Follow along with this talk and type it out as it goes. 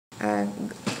Uh,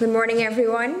 Good morning,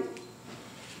 everyone.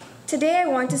 Today I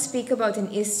want to speak about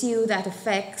an issue that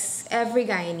affects every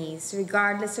Guyanese,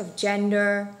 regardless of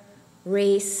gender,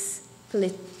 race,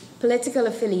 political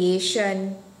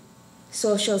affiliation,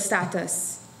 social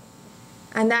status,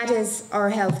 and that is our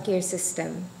healthcare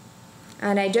system.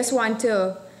 And I just want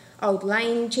to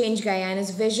outline Change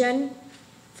Guyana's vision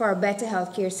for a better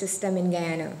healthcare system in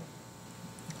Guyana.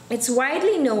 It's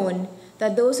widely known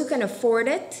that those who can afford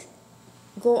it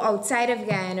go outside of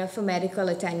Guyana for medical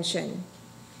attention.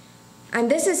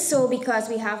 And this is so because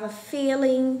we have a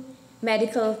failing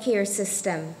medical care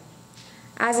system,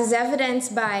 as is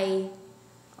evidenced by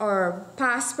our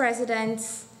past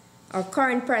presidents, our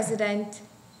current president,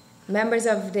 members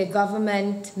of the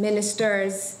government,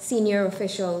 ministers, senior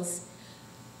officials.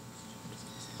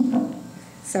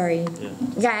 Sorry. Yeah.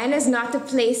 Guyana is not a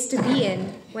place to be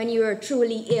in when you are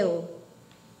truly ill.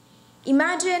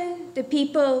 Imagine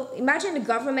the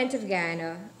government of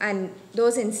Guyana and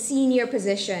those in senior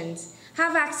positions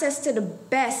have access to the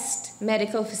best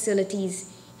medical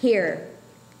facilities here.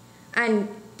 And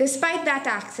despite that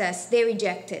access, they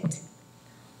reject it.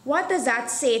 What does that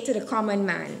say to the common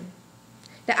man?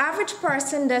 The average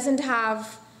person doesn't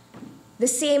have the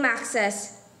same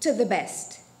access to the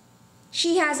best.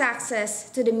 She has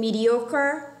access to the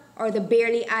mediocre or the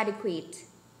barely adequate.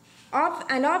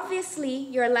 And obviously,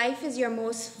 your life is your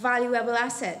most valuable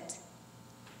asset.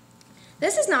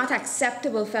 This is not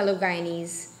acceptable, fellow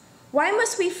Guyanese. Why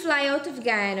must we fly out of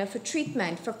Guyana for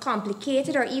treatment for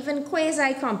complicated or even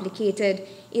quasi-complicated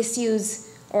issues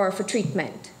or for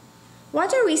treatment?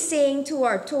 What are we saying to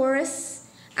our tourists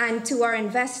and to our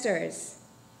investors?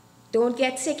 Don't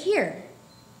get sick here.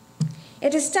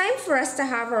 It is time for us to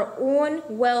have our own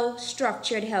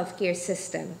well-structured healthcare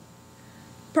system.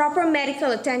 Proper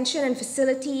medical attention and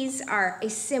facilities are a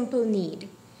simple need.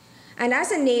 And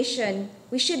as a nation,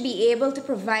 we should be able to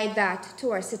provide that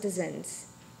to our citizens.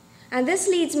 And this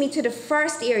leads me to the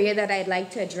first area that I'd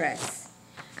like to address,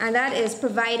 and that is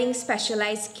providing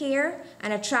specialized care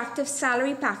and attractive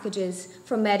salary packages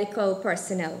for medical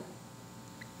personnel.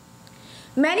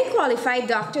 Many qualified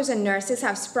doctors and nurses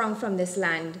have sprung from this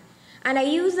land, and I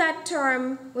use that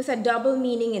term with a double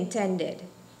meaning intended.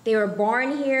 They were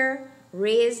born here,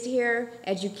 raised here,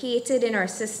 educated in our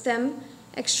system,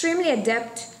 extremely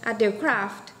adept at their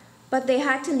craft, but they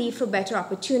had to leave for better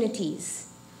opportunities.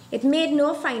 It made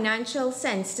no financial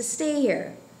sense to stay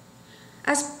here.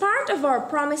 As part of our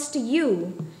promise to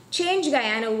you, Change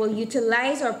Guyana will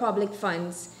utilize our public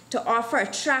funds to offer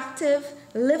attractive,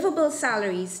 livable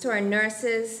salaries to our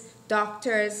nurses,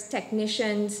 doctors,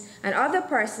 technicians, and other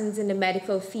persons in the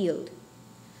medical field.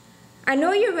 I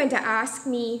know you're going to ask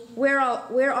me where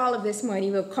all of this money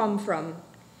will come from.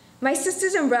 My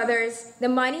sisters and brothers, the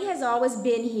money has always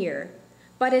been here,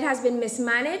 but it has been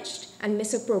mismanaged and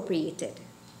misappropriated.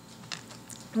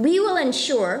 We will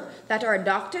ensure that our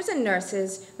doctors and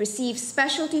nurses receive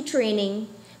specialty training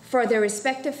for their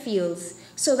respective fields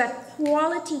so that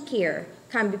quality care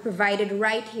can be provided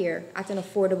right here at an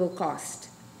affordable cost.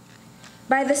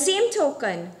 By the same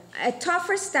token, a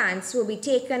tougher stance will be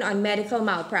taken on medical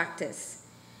malpractice.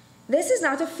 This is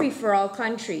not a free-for-all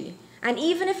country, and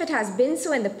even if it has been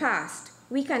so in the past,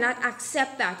 we cannot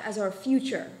accept that as our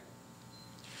future.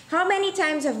 How many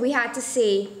times have we had to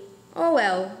say, oh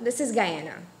well, this is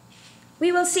Guyana?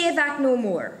 We will say that no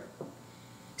more.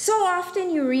 So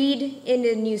often you read in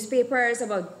the newspapers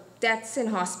about deaths in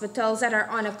hospitals that are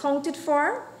unaccounted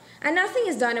for, and nothing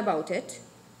is done about it.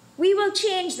 We will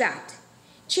change that.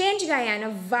 Change Guyana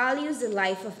values the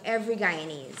life of every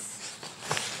Guyanese.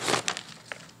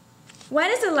 When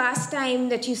is the last time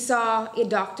that you saw a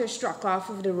doctor struck off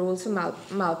of the rolls for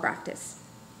malpractice?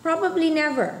 Probably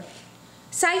never.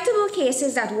 Citable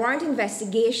cases that warrant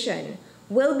investigation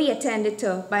will be attended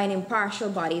to by an impartial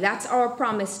body. That's our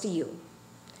promise to you.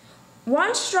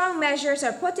 Once strong measures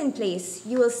are put in place,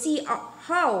 you will see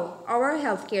how our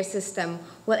healthcare system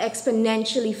will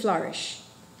exponentially flourish.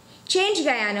 Change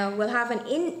Guyana will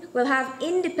have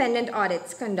independent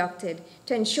audits conducted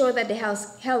to ensure that the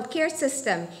healthcare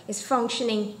system is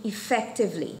functioning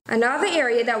effectively. Another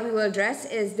area that we will address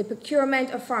is the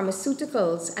procurement of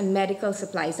pharmaceuticals and medical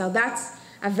supplies. Now that's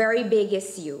a very big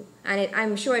issue, and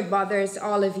I'm sure it bothers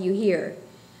all of you here.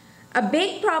 A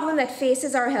big problem that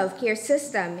faces our healthcare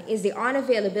system is the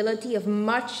unavailability of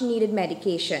much needed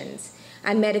medications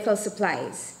and medical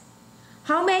supplies.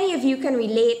 How many of you can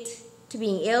relate to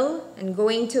being ill and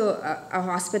going to a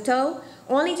hospital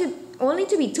only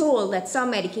to be told that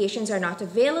some medications are not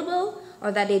available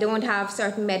or that they don't have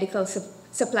certain medical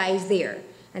supplies there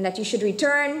and that you should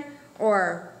return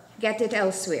or get it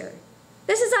elsewhere?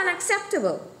 This is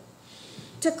unacceptable.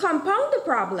 To compound the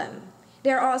problem,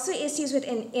 there are also issues with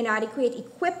inadequate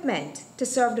equipment to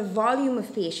serve the volume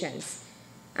of patients,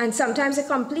 and sometimes a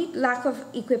complete lack of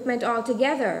equipment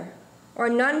altogether, or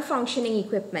non-functioning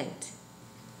equipment.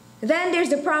 Then there's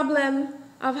the problem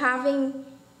of having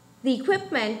the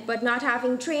equipment but not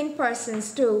having trained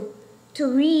persons to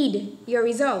read your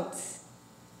results.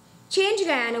 Change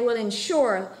Guyana will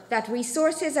ensure that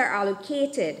resources are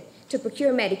allocated to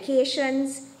procure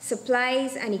medications,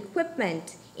 supplies, and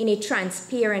equipment in a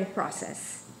transparent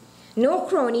process. No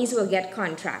cronies will get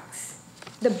contracts.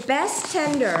 The best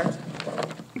tender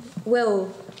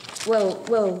will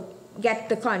get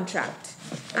the contract.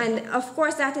 And of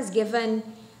course, that is given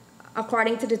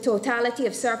according to the totality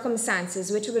of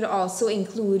circumstances, which would also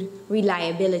include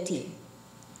reliability.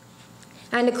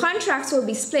 And the contracts will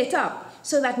be split up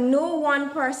so that no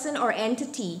one person or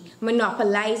entity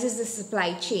monopolizes the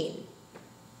supply chain.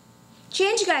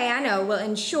 Change Guyana will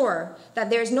ensure that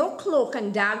there's no cloak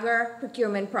and dagger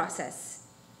procurement process.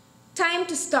 Time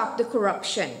to stop the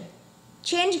corruption.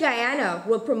 Change Guyana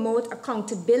will promote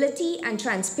accountability and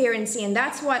transparency, and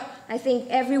that's what I think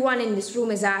everyone in this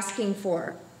room is asking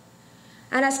for.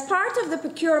 And as part of the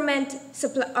procurement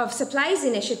of supplies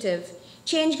initiative,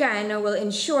 Change Guyana will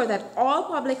ensure that all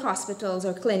public hospitals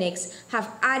or clinics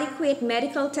have adequate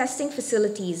medical testing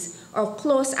facilities or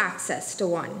close access to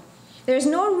one. There is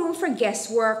no room for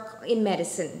guesswork in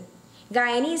medicine.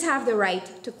 Guyanese have the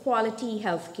right to quality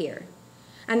health care.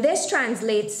 And this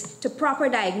translates to proper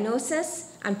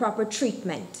diagnosis and proper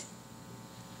treatment.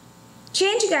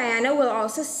 Change Guyana will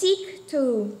also seek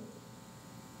to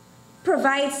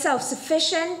provide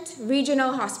self-sufficient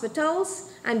regional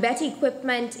hospitals and better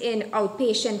equipment in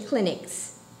outpatient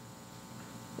clinics.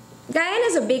 Guyana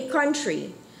is a big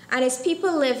country, and its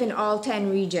people live in all 10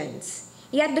 regions.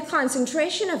 Yet the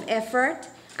concentration of effort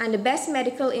and the best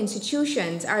medical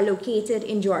institutions are located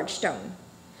in Georgetown.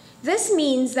 This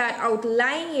means that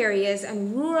outlying areas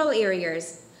and rural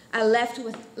areas are left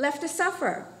to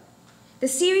suffer. The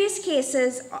serious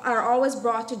cases are always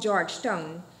brought to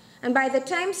Georgetown, and by the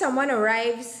time someone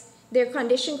arrives, their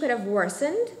condition could have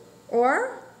worsened,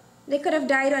 or they could have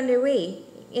died on their way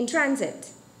in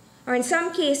transit. Or in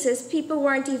some cases, people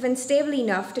weren't even stable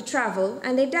enough to travel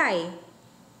and they die.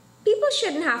 People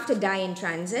shouldn't have to die in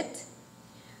transit.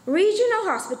 Regional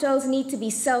hospitals need to be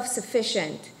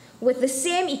self-sufficient with the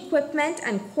same equipment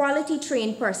and quality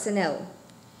trained personnel.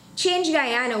 Change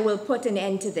Guyana will put an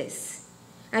end to this.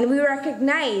 And we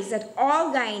recognize that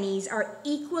all Guyanese are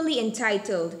equally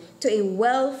entitled to a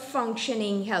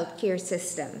well-functioning healthcare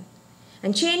system.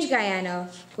 And Change Guyana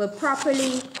will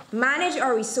properly manage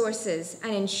our resources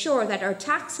and ensure that our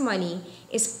tax money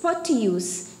is put to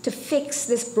use to fix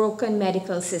this broken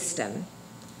medical system.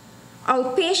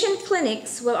 Outpatient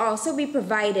clinics will also be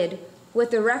provided with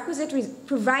the requisite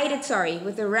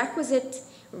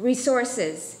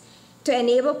resources to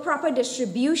enable proper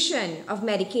distribution of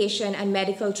medication and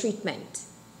medical treatment.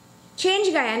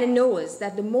 Change Guyana knows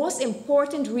that the most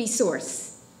important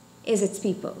resource is its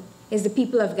people, is the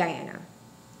people of Guyana.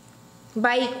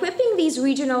 By equipping these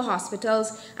regional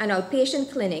hospitals and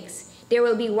outpatient clinics, there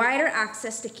will be wider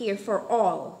access to care for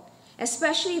all,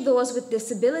 especially those with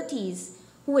disabilities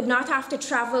who would not have to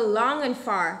travel long and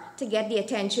far to get the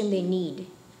attention they need.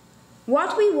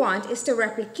 What we want is to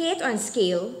replicate on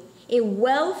scale a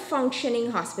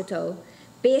well-functioning hospital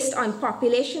based on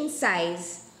population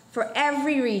size for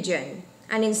every region.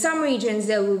 And in some regions,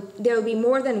 there will be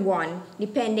more than one,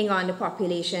 depending on the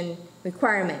population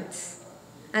requirements.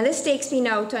 And this takes me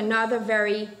now to another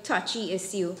very touchy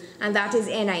issue, and that is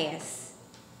NIS.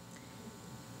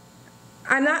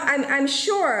 I'm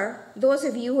sure those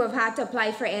of you who have had to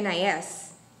apply for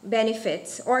NIS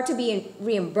benefits or to be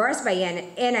reimbursed by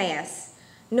NIS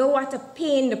know what a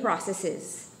pain the process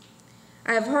is.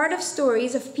 I've heard of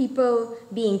stories of people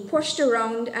being pushed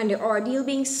around and the ordeal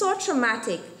being so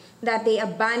traumatic that they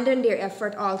abandon their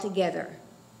effort altogether.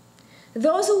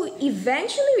 Those who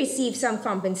eventually received some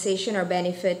compensation or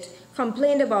benefit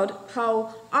complained about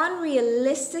how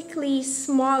unrealistically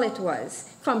small it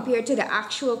was compared to the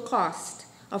actual cost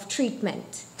of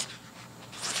treatment.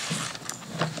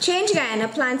 Change Guyana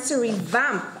plans to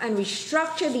revamp and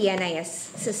restructure the NIS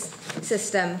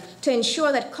system to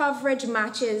ensure that coverage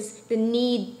matches the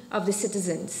need of the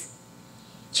citizens.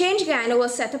 Change Guyana will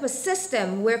set up a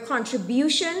system where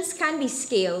contributions can be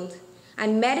scaled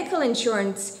and medical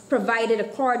insurance provided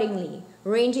accordingly,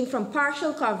 ranging from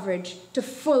partial coverage to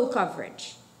full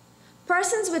coverage.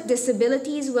 Persons with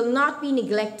disabilities will not be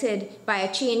neglected by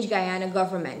a Change Guyana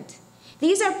government.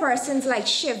 These are persons like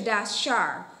Shivdas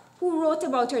Shar, who wrote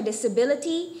about her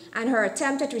disability and her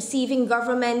attempt at receiving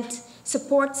government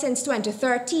support since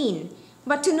 2013,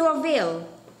 but to no avail.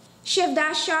 Shiv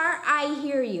Dashar, I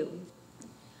hear you.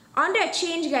 Under a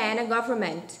Change Guyana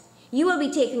government, you will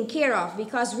be taken care of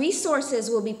because resources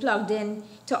will be plugged in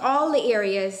to all the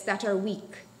areas that are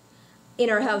weak in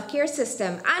our healthcare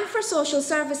system and for social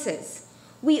services.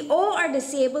 We owe our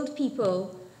disabled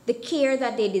people the care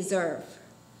that they deserve.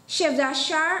 Shiv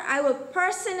Dashar, I will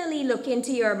personally look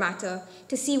into your matter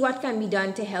to see what can be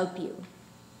done to help you.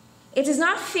 It is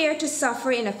not fair to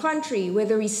suffer in a country where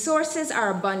the resources are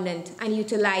abundant and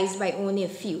utilized by only a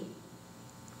few.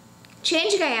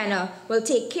 Change Guyana will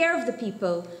take care of the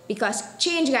people because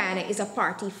Change Guyana is a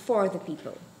party for the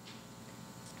people.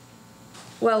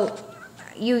 Well,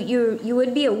 you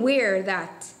would be aware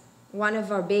that one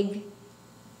of our big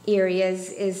areas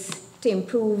is to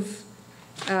improve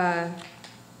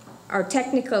our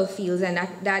technical fields, and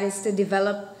that is to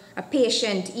develop a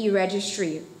patient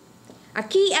e-registry. A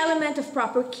key element of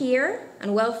proper care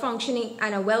and a well-functioning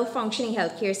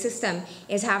healthcare system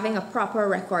is having a proper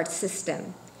record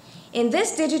system. In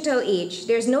this digital age,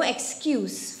 there's no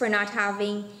excuse for not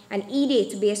having an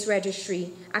e-database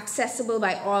registry accessible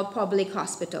by all public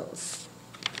hospitals.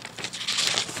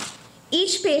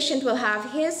 Each patient will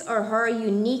have his or her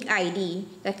unique ID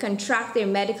that can track their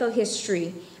medical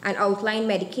history and outline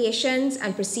medications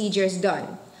and procedures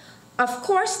done. Of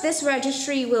course, this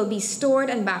registry will be stored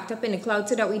and backed up in the cloud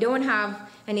so that we don't have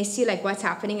an issue like what's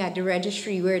happening at the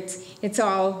registry where it's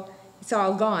all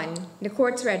gone, the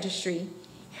court's registry.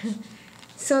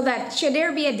 So that should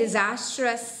there be a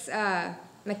disastrous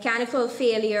mechanical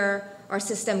failure or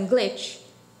system glitch,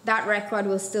 that record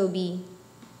will still be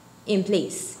in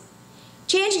place.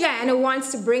 Change Guyana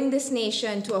wants to bring this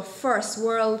nation to up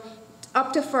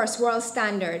to first world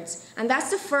standards, and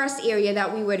that's the first area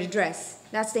that we would address.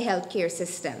 That's the healthcare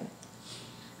system.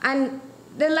 And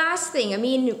the last thing, I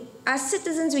mean, as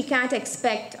citizens, we can't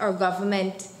expect our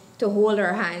government to hold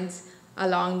our hands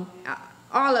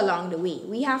all along the way.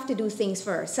 We have to do things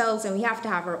for ourselves, and we have to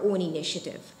have our own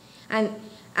initiative. And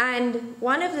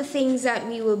one of the things that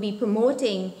we will be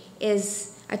promoting is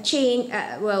a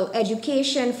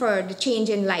education for the change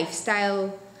in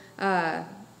lifestyle,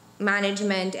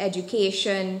 management,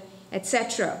 education,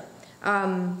 etc.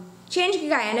 Change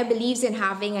Guyana believes in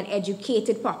having an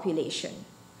educated population.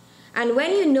 And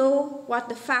when you know what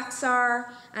the facts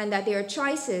are and that there are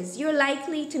choices, you're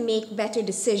likely to make better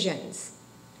decisions.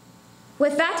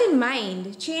 With that in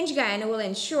mind, Change Guyana will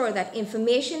ensure that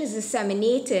information is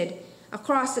disseminated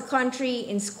across the country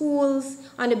in schools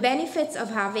on the benefits of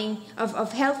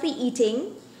healthy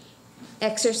eating,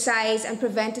 exercise, and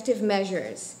preventative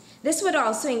measures. This would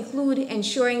also include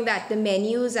ensuring that the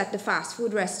menus at the fast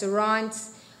food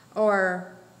restaurants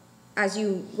or as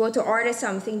you go to order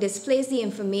something displays the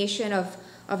information of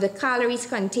the calories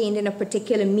contained in a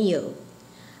particular meal.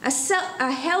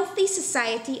 A healthy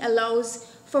society allows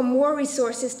for more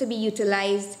resources to be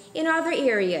utilized in other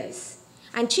areas.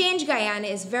 And Change Guyana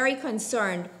is very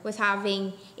concerned with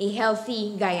having a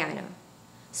healthy Guyana.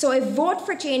 So a vote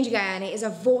for Change Guyana is a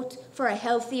vote for a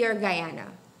healthier Guyana.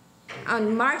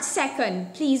 On March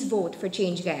 2nd, please vote for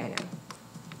Change Guyana.